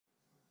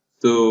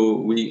So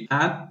we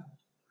add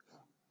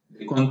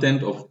the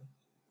content of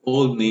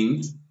all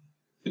names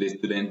to the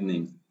student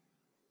names.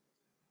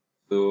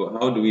 So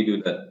how do we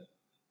do that?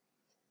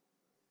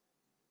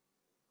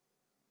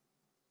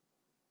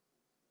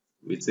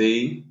 We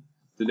say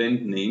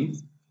student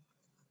names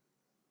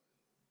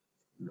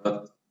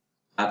dot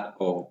add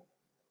all.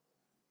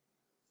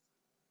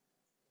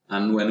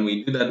 And when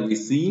we do that, we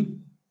see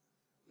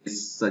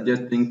it's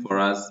suggesting for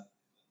us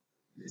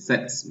the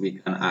sets we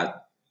can add.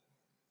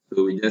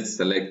 So we just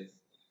select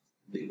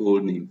the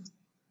old names.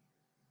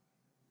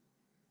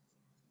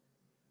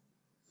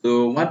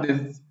 So what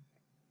this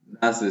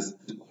does is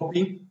to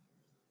copy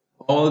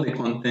all the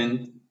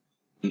content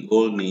in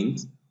old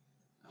names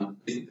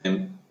and paste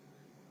them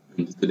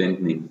in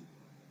student names.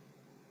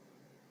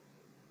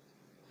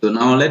 So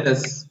now let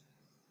us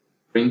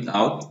print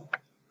out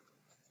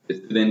the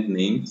student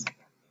names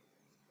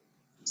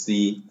to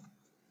see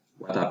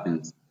what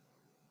happens.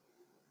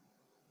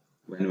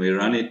 When we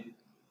run it,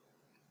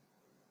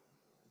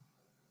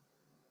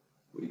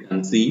 we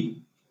can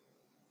see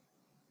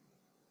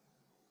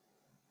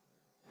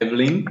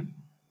Evelyn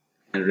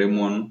and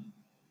Raymond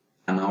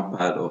are now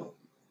part of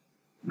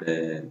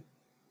the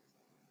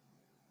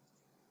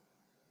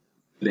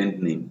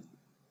student name.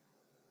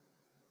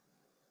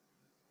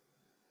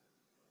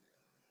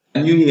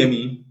 Can you hear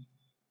me?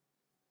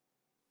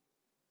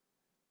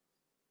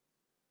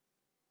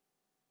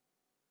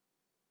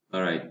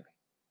 All right.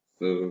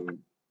 So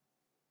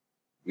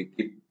we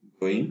keep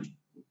going.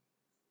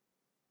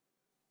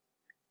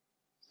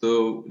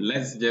 So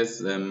let's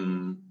just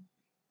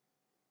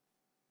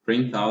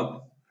print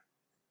out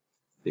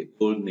the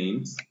old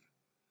names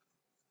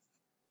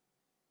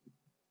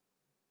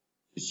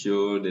to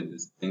show the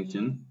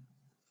distinction.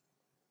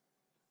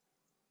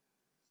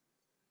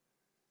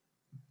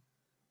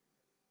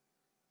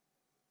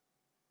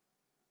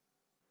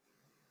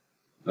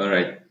 All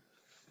right,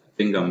 I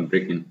think I'm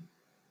breaking.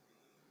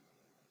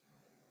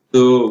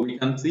 So we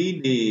can see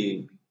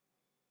the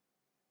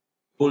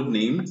old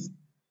names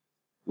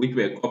which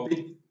were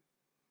copied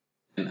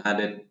and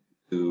added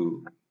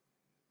to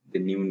the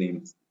new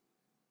names.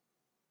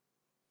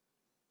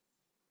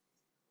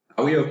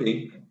 Are we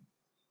okay?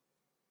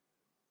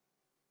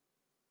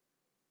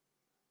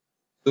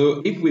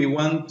 So if we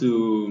want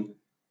to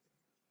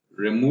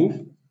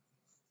remove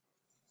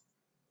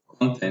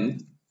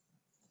content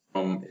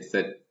from a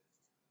set,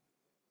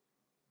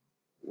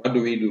 what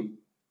do we do?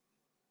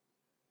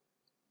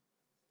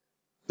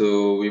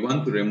 So we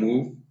want to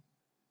remove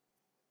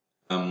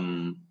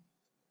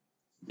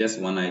just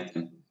one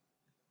item,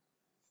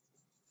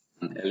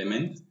 an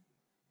element.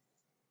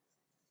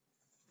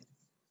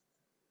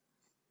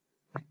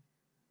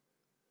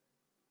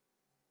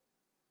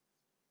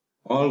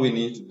 All we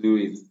need to do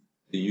is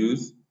to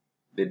use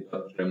the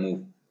dot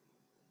remove.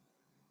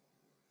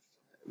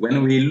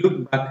 When we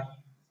look back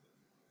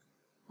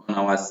on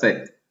our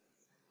set,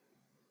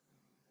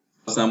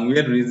 for some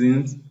weird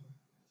reasons,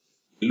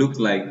 it looks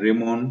like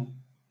Raymond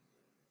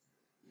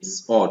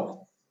is odd,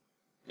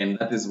 and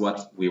that is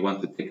what we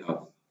want to take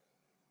out.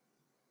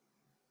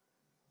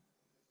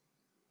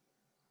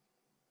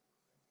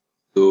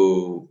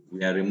 So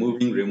we are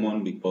removing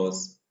Raymond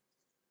because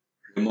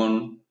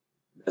Raymond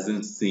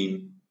doesn't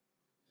seem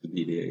to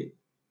be the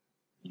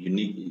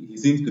unique. He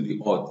seems to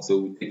be odd, so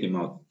we take him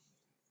out.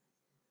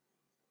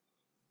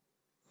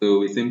 So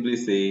we simply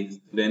say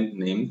student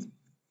names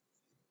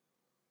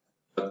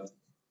dot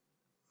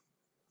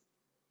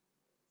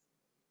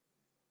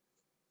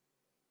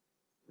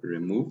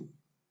remove,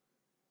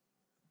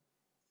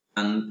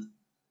 and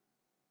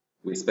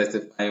we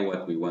specify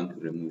what we want to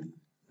remove,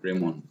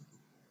 Raymond.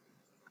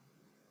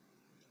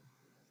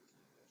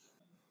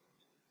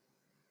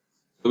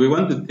 So we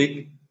want to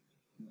take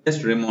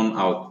just Raymond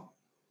out.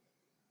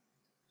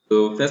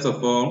 So first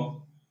of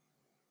all,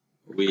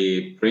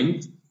 we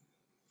print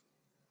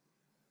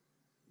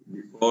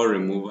before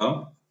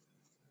removal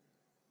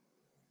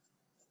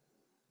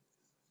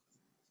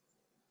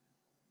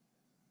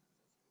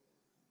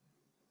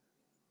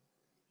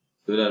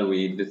so that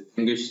we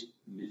distinguish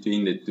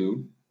between the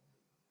two,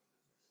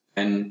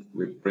 and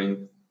we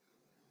print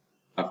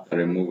after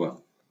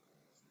removal.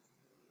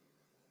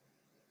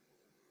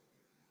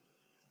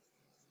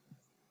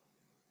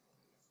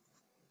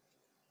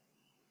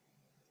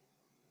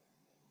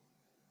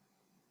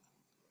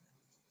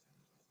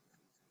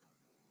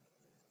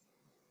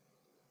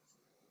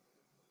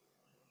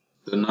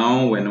 So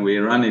now when we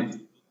run it,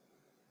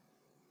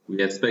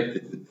 we expect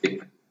it to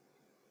take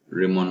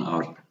Raymond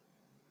out.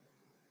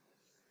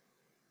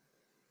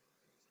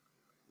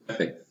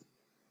 Perfect.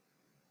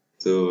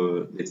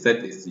 So the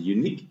set is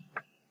unique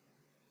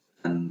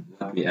and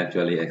what we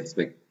actually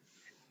expect.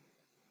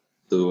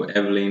 So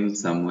Evelyn,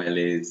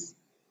 Samuelis,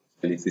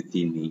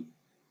 Felicity, me,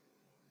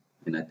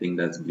 and I think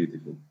that's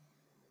beautiful.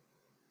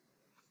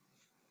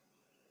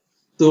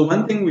 So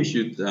one thing we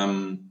should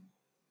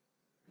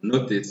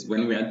notice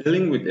when we are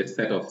dealing with a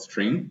set of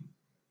string,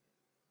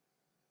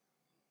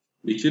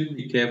 we should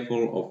be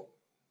careful of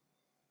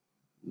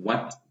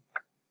what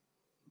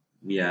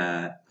we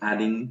are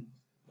adding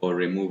or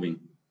removing.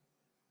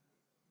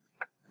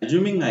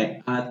 Assuming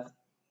I add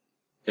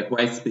a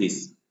white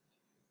space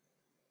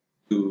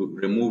to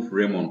remove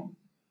Raymond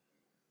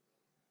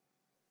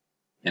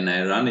and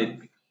I run it,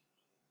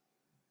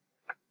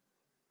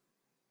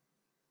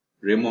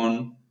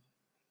 Raymond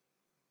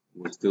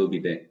will still be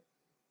there.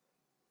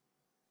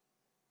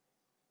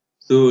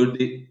 So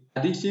the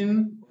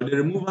addition or the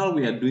removal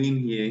we are doing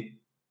here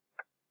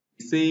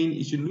is saying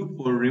you should look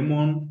for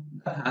Raymond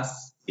that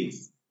has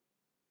space,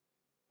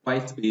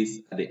 white space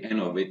at the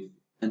end of it,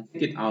 and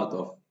take it out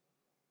of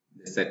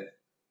the set.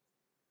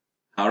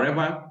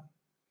 However,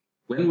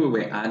 when we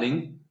were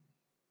adding,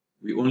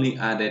 we only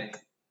added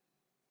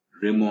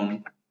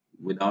Raymond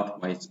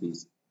without white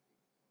space.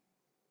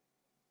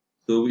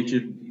 So we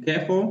should be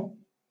careful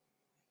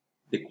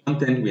the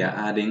content we are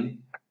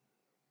adding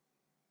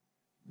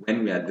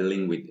when we are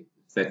dealing with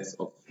sets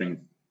of strings.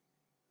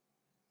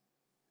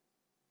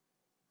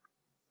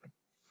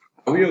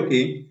 Are we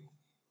okay?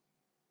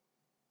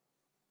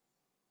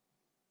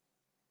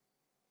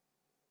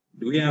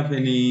 Do we have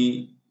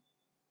any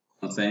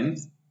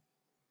concerns?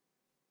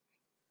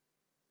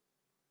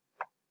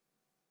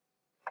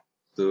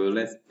 So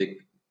let's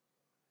take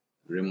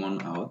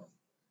Raymond out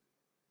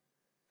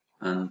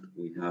and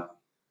we have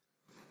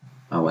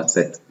our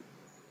set.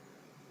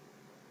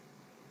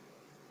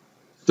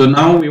 So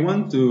now we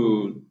want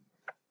to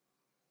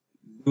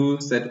do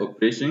set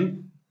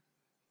operation.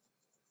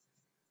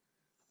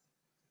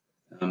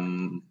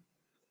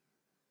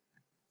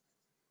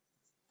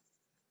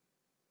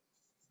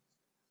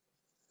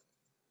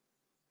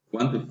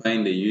 Want to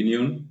find the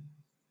union.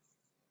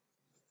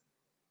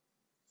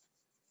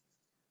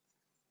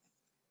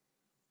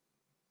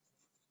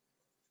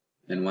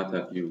 And what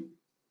have you?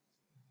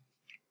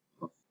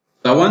 So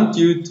I want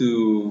you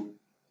to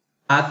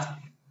add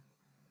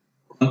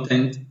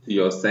content to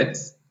your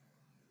sets.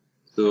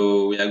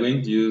 So we are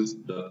going to use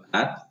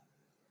 .add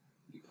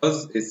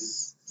because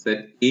it's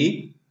set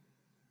A.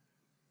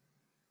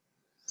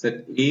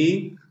 Set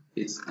A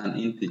is an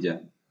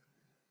integer.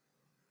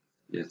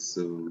 Yes,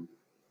 so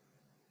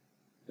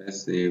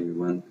let's say we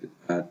want to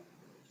add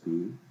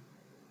 2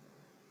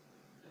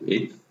 to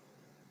it,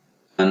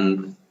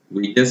 and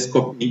we just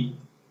copy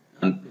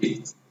and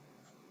paste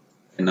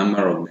a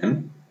number of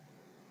them,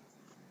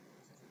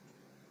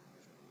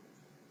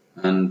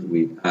 and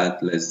we add,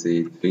 let's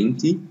say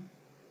 20,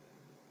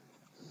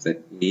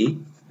 set A,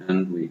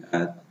 and we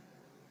add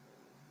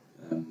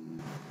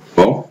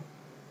 12,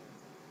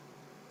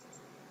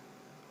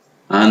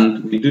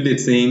 and we do the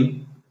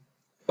same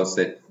for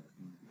set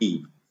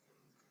B.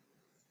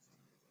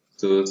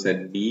 So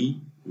set B,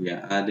 we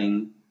are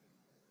adding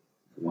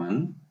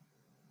 1,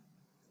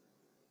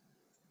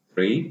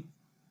 3,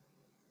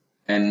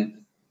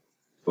 and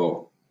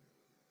 4.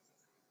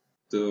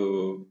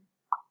 So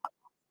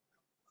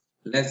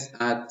let's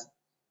add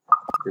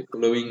the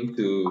following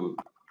to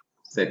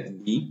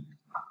set B,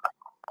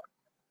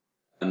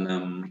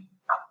 and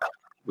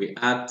we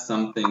add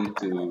something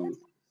to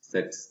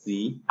set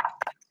C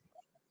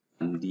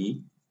and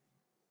D.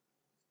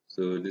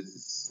 So this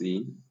is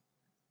C.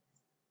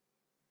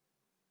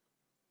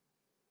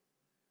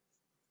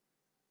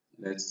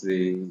 Let's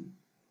say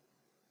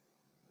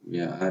we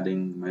are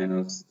adding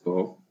minus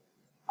 12,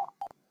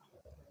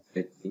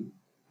 13,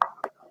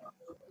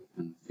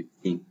 and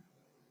 15.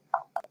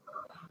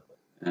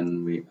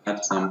 And we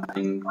add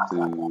something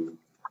to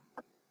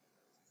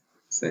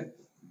set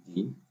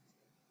D.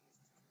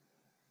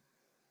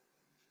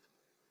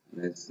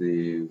 Let's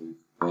say we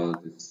call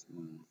this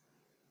one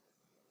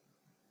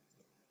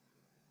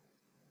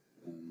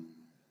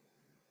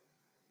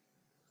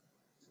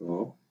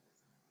 12.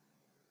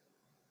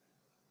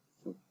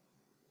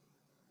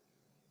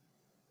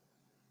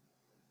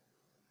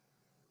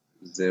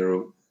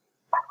 0,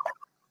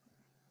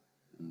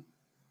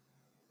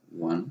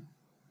 1,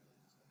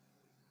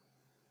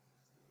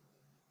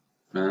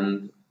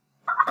 and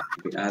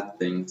we add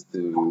things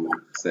to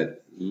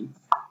set E.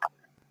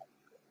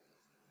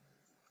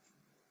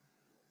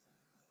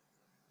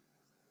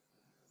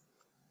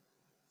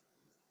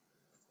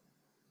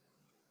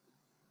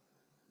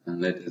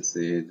 And let us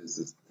say this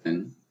is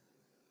 10.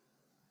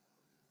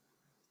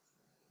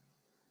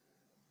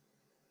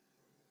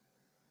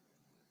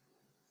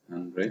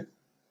 Hundred.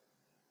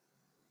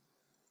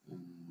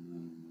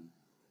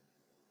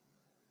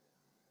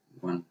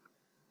 1.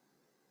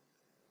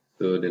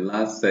 So the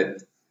last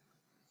set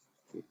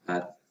we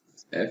add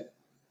is F.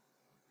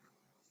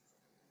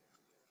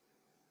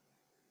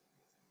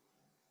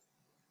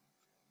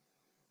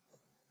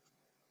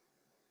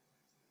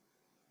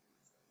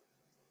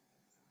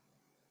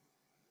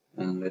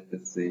 And let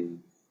us say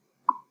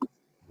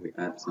we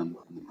add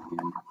something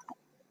again.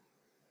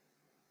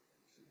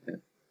 F.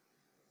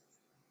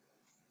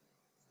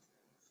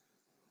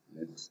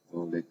 Let's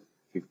call it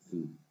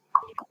 15.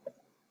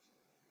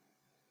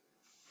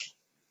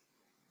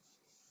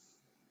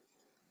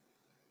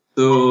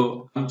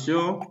 So I'm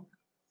sure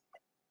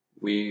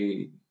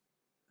we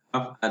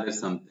have added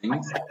some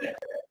things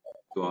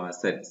to our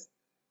sets.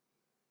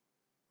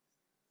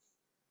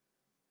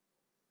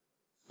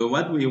 So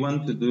what we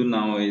want to do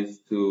now is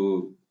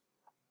to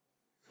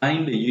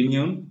find the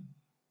union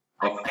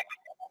of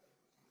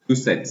two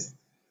sets.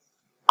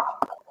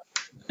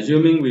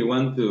 Assuming we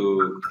want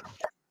to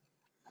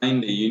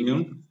find the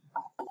union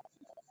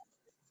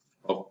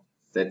of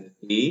set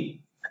A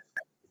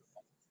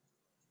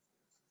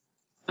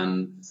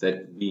and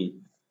set B,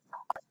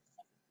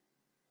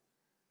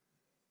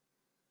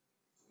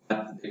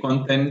 but the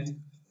content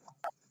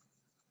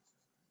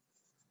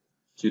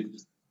should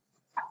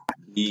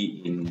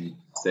be in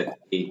set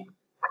A.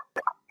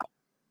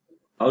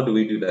 How do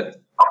we do that?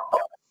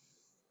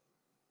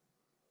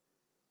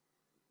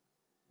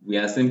 We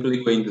are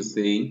simply going to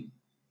say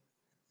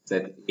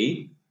set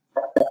A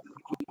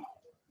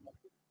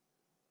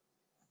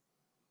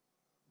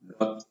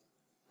dot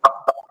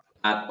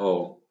add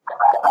all,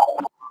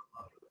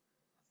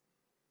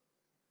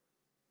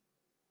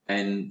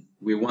 and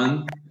we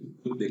want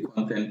to put the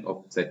content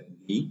of set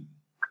B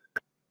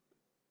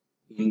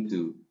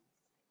into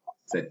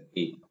set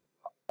A.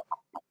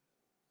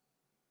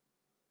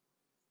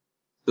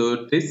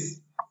 So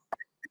this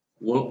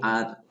will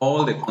add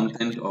all the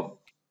content of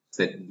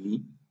set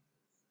B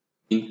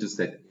into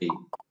set A.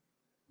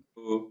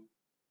 So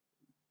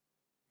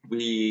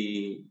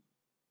we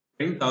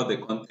print out the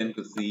content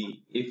to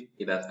see if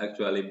it has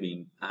actually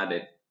been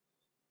added.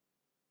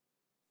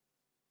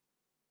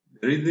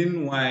 The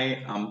reason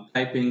why I'm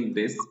typing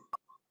this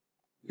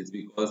is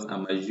because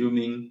I'm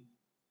assuming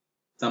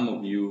some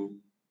of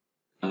you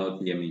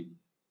cannot hear me.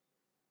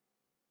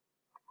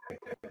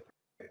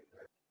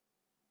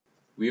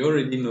 We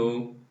already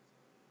know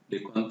the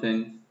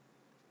content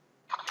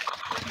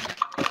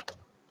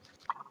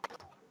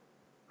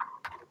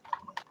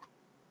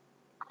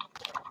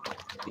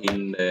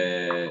in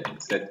the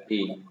set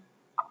A.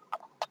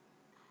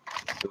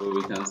 So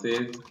we can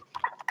say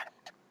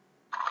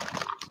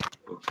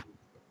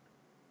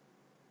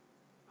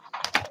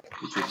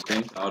we should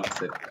print out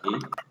set A.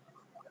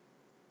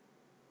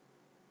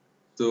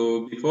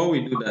 So before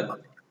we do that,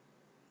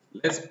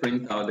 let's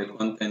print out the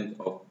content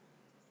of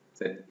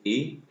set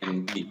A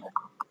and B.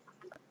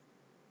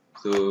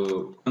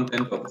 So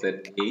content of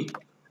set A,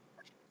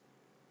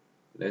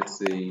 let's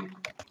say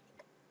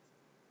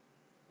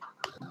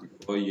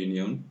before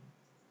union,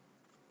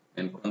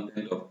 and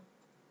content of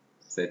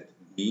set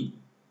B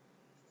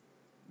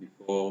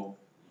before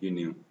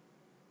union.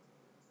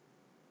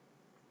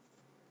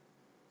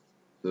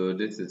 So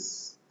this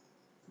is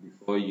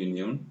before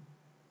union,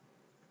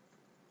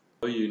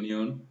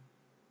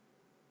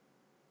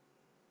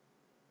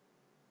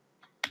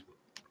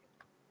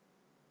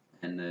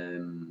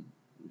 and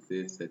this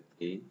is set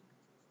A,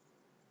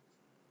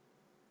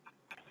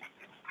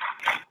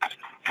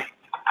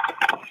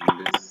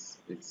 and this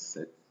is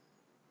set B.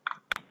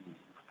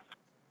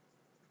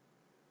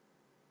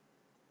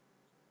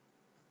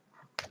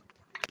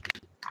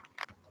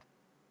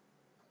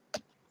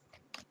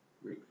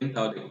 We print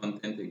out the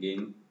content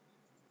again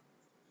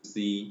to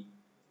see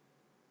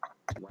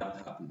what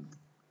happens.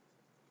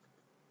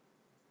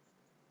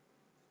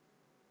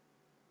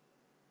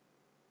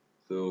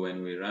 So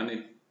when we run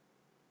it,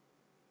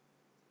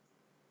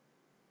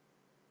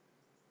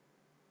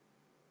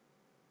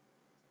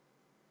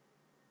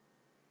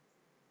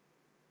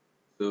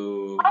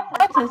 so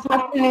what is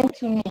happening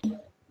to me?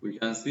 We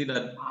can see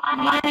that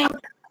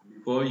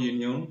before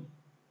union,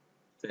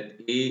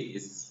 set A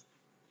is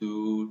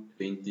 2,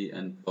 20,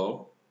 and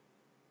 12,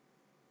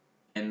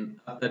 and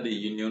after the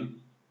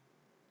union,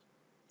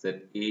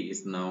 set A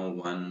is now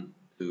 1,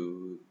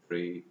 2,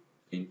 3,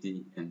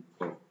 20, and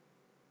 12.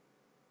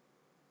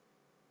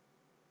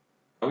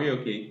 Are we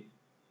okay?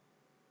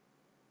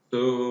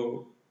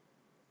 So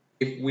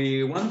if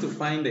we want to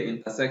find the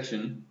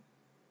intersection,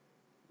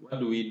 what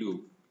do we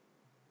do?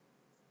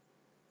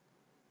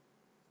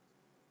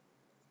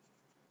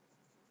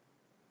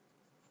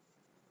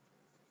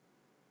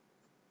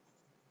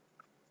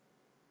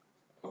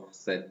 Of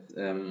set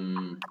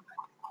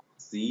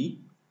C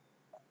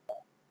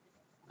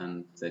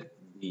and set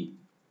D.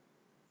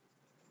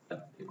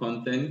 But the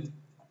content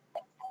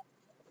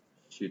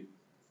should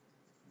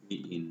be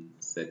in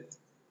set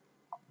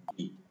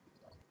B.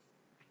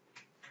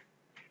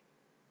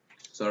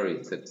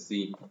 Sorry, set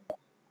C.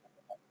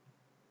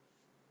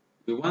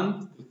 We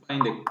want to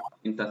find the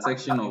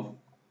intersection of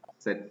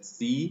set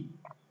C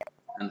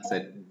and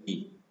set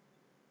B.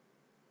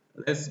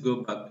 Let's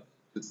go back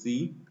to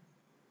C.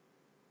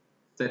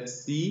 Set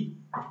C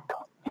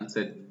and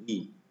set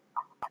B.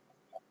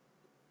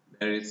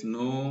 There is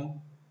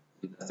no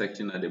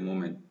intersection at the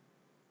moment.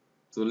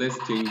 So let's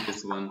change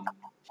this one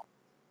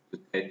to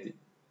 30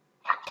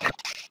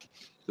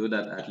 so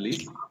that at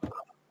least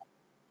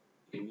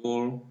it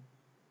will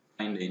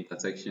find the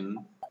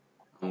intersection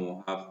and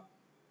we'll have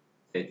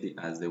 30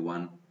 as the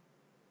one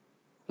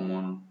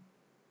common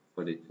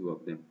for the two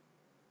of them.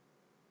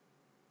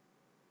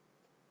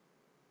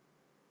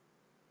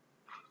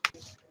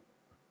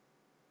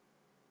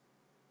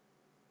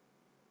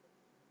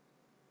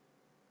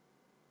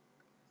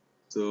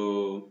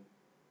 So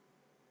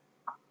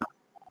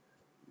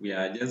we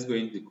are just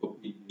going to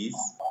copy this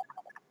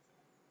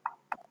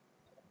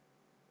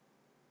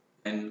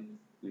and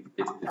we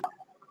paste it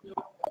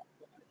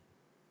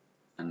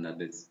under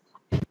this.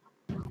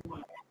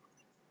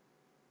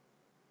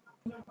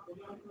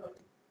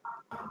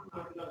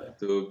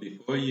 So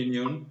before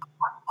union,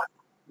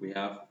 we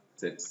have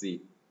set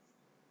C,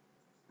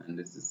 and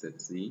this is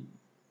set C.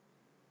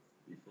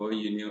 Before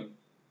union,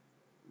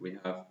 we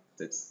have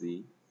set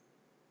C.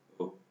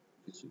 Oh,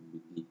 it should be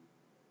D.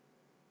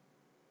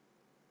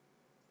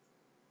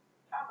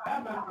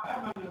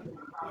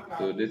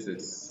 So this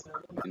is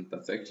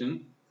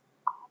intersection,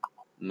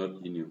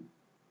 not union.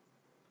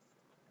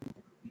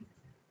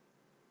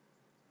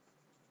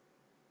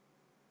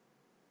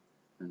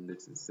 And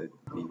this is set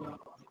D.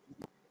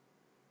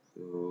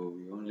 So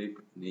we only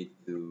need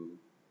to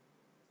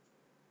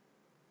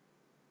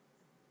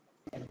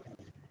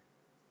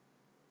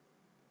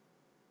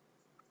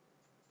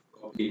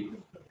copy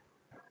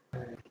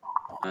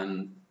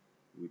and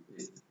we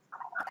paste.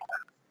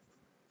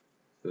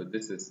 So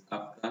this is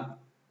after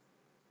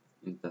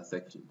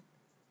intersection.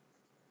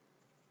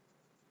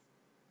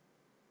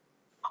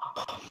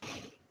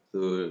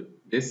 So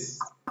this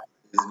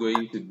is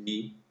going to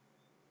be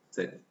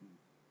set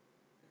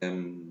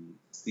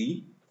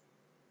C,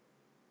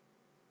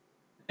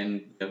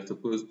 and we are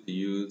supposed to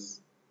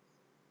use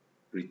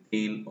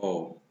retain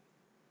all.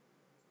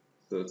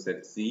 So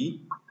set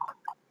C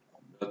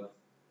dot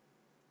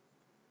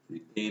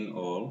retain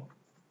all,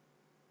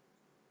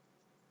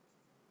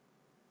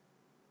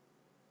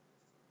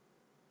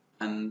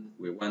 and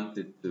we want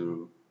it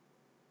to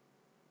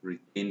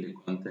retain the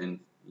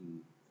content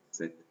in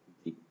set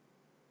D.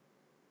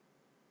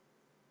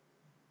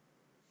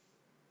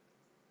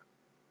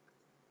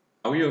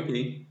 Are we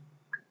okay?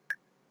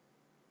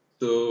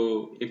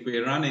 So if we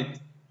run it,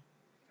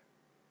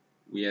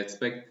 we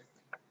expect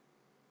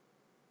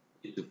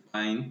it to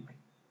find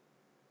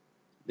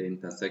the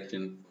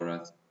intersection for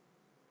us.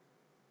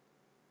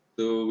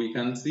 So we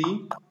can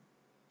see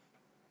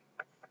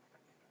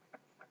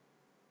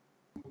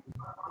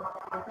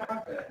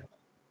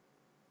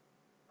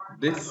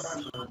this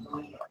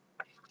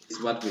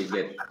is what we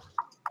get.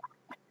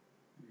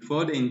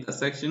 Before the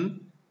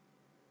intersection,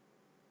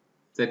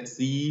 set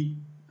C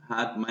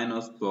had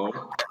minus 12,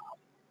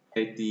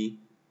 30,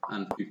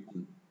 and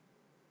 15.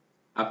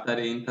 After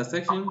the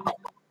intersection,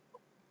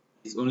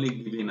 it's only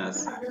giving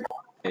us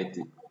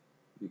 30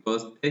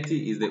 because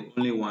 30 is the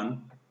only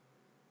one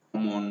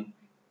common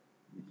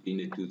between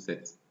the two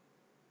sets.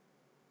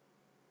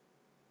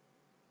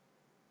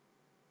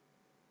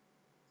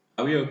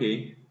 Are we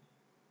okay?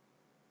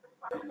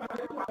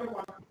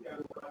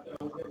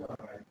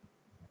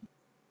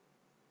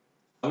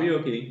 Are we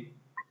okay?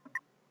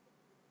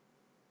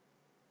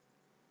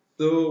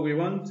 So we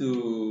want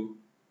to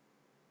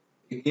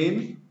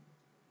again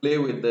play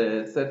with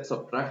the set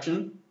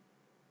subtraction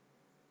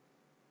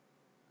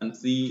and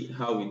see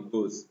how it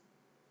goes.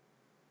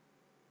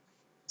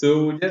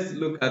 So we just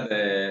look at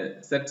the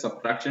set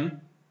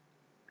subtraction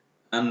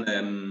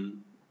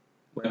and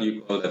what do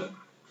you call that?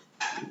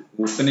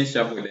 We'll finish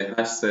up with the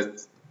hash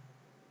set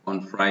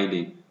on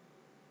Friday.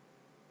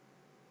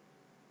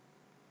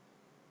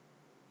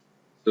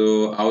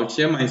 So I'll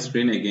share my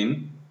screen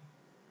again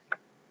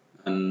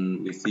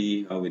and we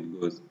see how it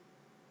goes.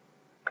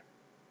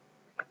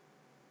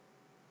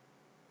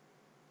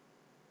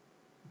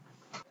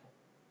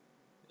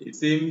 It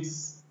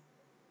seems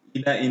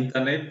either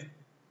internet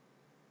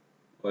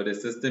or the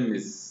system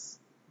is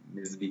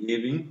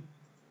misbehaving.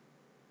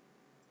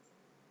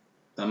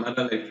 Some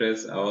other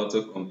lecturers are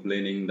also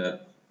complaining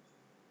that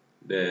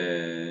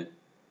the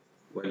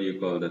what do you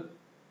call that?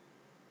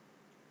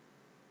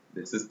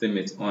 The system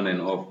is on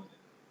and off.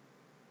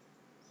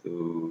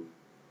 So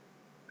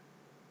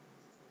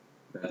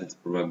that is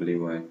probably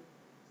why.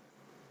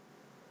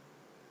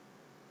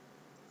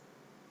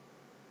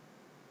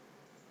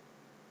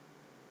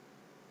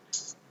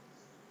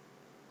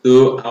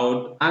 So I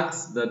would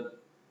ask that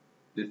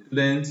the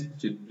students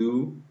should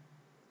do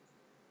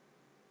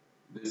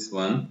this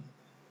one.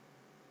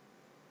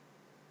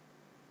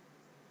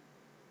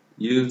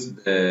 Use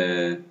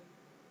the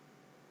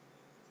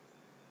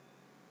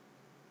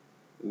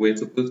we're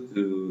supposed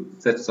to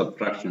set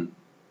subtraction.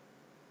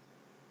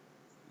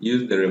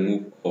 Use the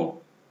remove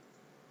all.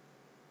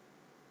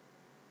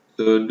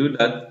 So do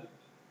that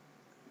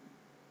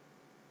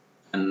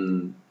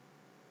and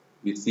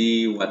we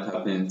see what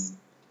happens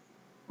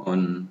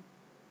on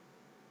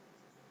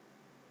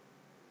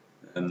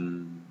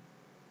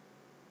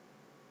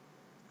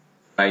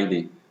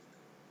Friday.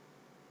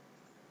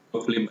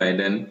 Hopefully by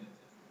then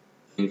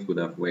things would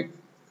have worked.